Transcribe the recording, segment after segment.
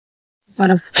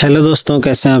Hello दोस्तों,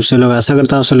 कैसे हैं आप सब लोग। आशा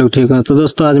करता हूँ आप सब लोग ठीक हो। तो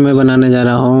दोस्तों आज मैं बनाने जा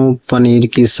रहा हूँ पनीर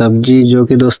की सब्जी, जो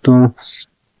कि दोस्तों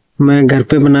मैं घर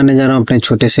पे बनाने जा रहा हूँ अपने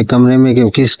छोटे से कमरे में,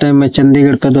 क्योंकि इस टाइम मैं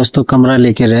चंडीगढ़ पे दोस्तों कमरा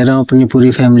लेके रह रहा हूँ अपनी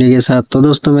पूरी फैमिली के साथ। तो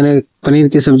दोस्तों मैंने पनीर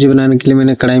की सब्जी बनाने के लिए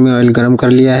मैंने कढ़ाई में ऑयल गर्म कर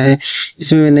लिया है।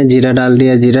 इसमें मैंने जीरा डाल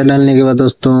दिया। जीरा डालने के बाद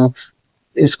दोस्तों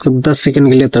इसको 10 सेकंड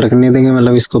के लिए तड़कने देंगे,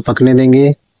 मतलब इसको पकने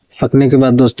देंगे। पकने के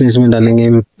बाद दोस्तों इसमें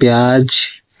डालेंगे प्याज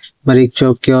बारीक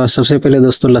चॉप किया, और सबसे पहले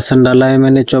दोस्तों लहसुन डाला है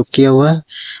मैंने चॉप किया हुआ।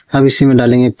 अब इसी में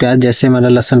डालेंगे प्याज। जैसे हमारा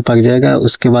लहसुन पक जाएगा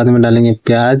उसके बाद में डालेंगे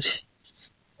प्याज,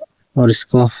 और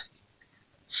इसको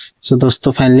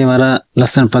दोस्तों फाइनली हमारा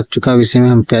लहसुन पक चुका है। इसी में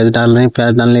हम प्याज डाल रहे हैं।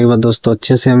 प्याज डालने के बाद दोस्तों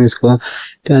अच्छे से हम इसको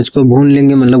प्याज को भून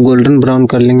लेंगे, मतलब गोल्डन ब्राउन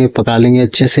कर लेंगे, पका लेंगे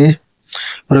अच्छे से।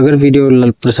 और अगर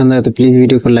वीडियो पसंद आए तो प्लीज़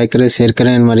वीडियो को लाइक करें, शेयर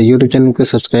करें, हमारे यूट्यूब चैनल को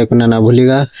सब्सक्राइब करना ना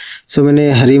भूलिएगा। सो मैंने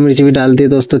हरी मिर्च भी डाल दी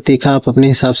दोस्तों। तीखा आप अपने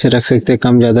हिसाब से रख सकते हैं,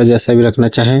 कम ज़्यादा जैसा भी रखना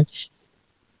चाहें।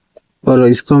 और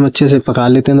इसको हम अच्छे से पका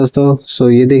लेते हैं दोस्तों। सो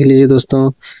ये देख लीजिए दोस्तों,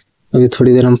 अभी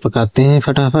थोड़ी देर हम पकाते हैं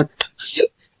फटाफट।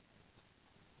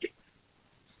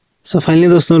 सो फाइनली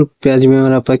दोस्तों प्याज भी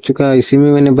हमारा पक चुका है। इसी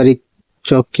में मैंने बारीक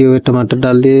चॉप किए हुए टमाटर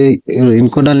डाल दिए।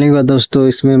 इनको डालने के बाद दोस्तों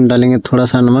इसमें हम डालेंगे थोड़ा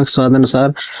सा नमक स्वाद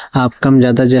अनुसार। आप कम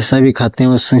ज़्यादा जैसा भी खाते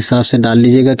हैं उस हिसाब से डाल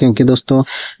लीजिएगा, क्योंकि दोस्तों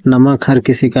नमक हर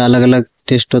किसी का अलग अलग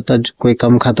टेस्ट होता है। कोई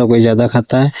कम खाता है, कोई ज़्यादा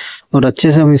खाता है। और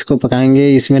अच्छे से हम इसको पकाएंगे।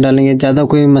 इसमें डालेंगे ज़्यादा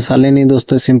कोई मसाले नहीं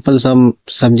दोस्तों, सिंपल सा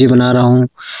सब्जी बना रहा हूँ।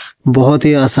 बहुत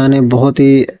ही आसान है, बहुत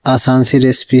ही आसान सी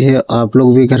रेसिपी है, आप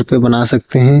लोग भी घर पे बना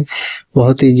सकते हैं।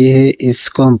 बहुत ईजी है।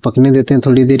 इसको हम पकने देते हैं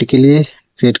थोड़ी देर के लिए,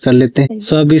 वेट कर लेते हैं।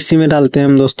 सो अब इसी में डालते हैं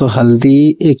हम दोस्तों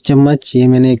हल्दी 1 चम्मच। ये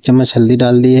मैंने 1 चम्मच हल्दी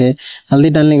डाल दी है। हल्दी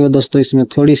डालने के बाद दोस्तों इसमें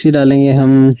थोड़ी सी डालेंगे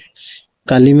हम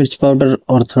काली मिर्च पाउडर,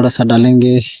 और थोड़ा सा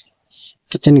डालेंगे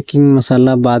किचन किंग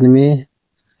मसाला बाद में।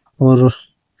 और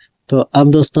तो अब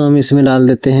दोस्तों हम इसमें डाल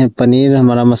देते हैं पनीर।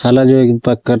 हमारा मसाला जो है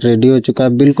पक कर रेडी हो चुका है।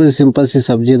 बिल्कुल सिंपल सी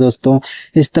सब्जी दोस्तों,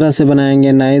 इस तरह से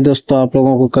बनाएंगे ना ही दोस्तों आप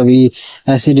लोगों को कभी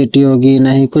एसिडिटी होगी,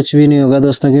 ना ही कुछ भी नहीं होगा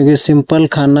दोस्तों, क्योंकि सिंपल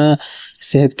खाना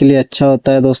सेहत के लिए अच्छा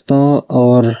होता है दोस्तों,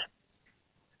 और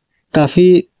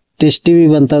काफ़ी टेस्टी भी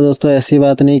बनता है दोस्तों। ऐसी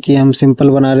बात नहीं कि हम सिंपल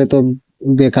बना रहे तो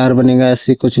बेकार बनेगा,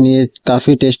 ऐसी कुछ नहीं है।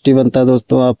 काफ़ी टेस्टी बनता है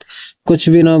दोस्तों। आप कुछ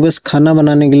भी ना हो, बस खाना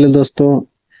बनाने के लिए दोस्तों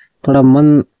थोड़ा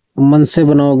मन से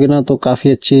बनाओगे ना तो काफ़ी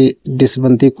अच्छी डिश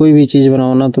बनती है। कोई भी चीज़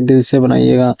बनाओ ना तो दिल से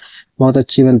बनाइएगा, बहुत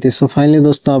अच्छी बनती है। सो फाइनली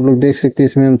दोस्तों आप लोग देख सकते हैं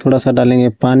इसमें हम थोड़ा सा डालेंगे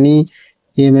पानी।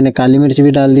 ये मैंने काली मिर्च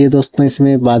भी डाल दी है दोस्तों,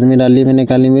 इसमें बाद में डाली मैंने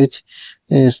काली मिर्च,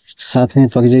 साथ में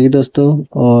पक जाएगी दोस्तों।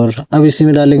 और अब इसी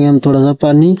में डालेंगे हम थोड़ा सा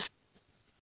पानी।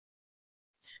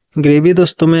 ग्रेवी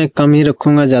दोस्तों मैं कम ही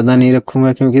रखूँगा, ज़्यादा नहीं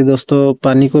रखूँगा, क्योंकि दोस्तों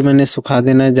पानी को मैंने सुखा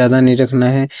देना है, ज़्यादा नहीं रखना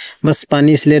है। बस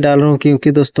पानी इसलिए डाल रहा हूँ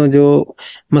क्योंकि दोस्तों जो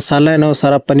मसाला है ना वो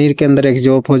सारा पनीर के अंदर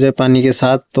एब्जॉर्ब हो जाए पानी के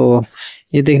साथ। तो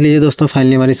ये देख लीजिए दोस्तों,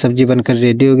 फाइनली हमारी सब्जी बनकर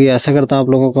रेडी होगी। आशा करता हूँ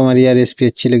आप लोगों को हमारी यह रेसिपी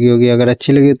अच्छी लगी होगी। अगर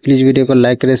अच्छी लगी तो प्लीज़ वीडियो को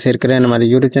लाइक करें, शेयर करें, हमारे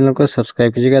यूट्यूब चैनल को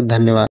सब्सक्राइब कीजिएगा। धन्यवाद।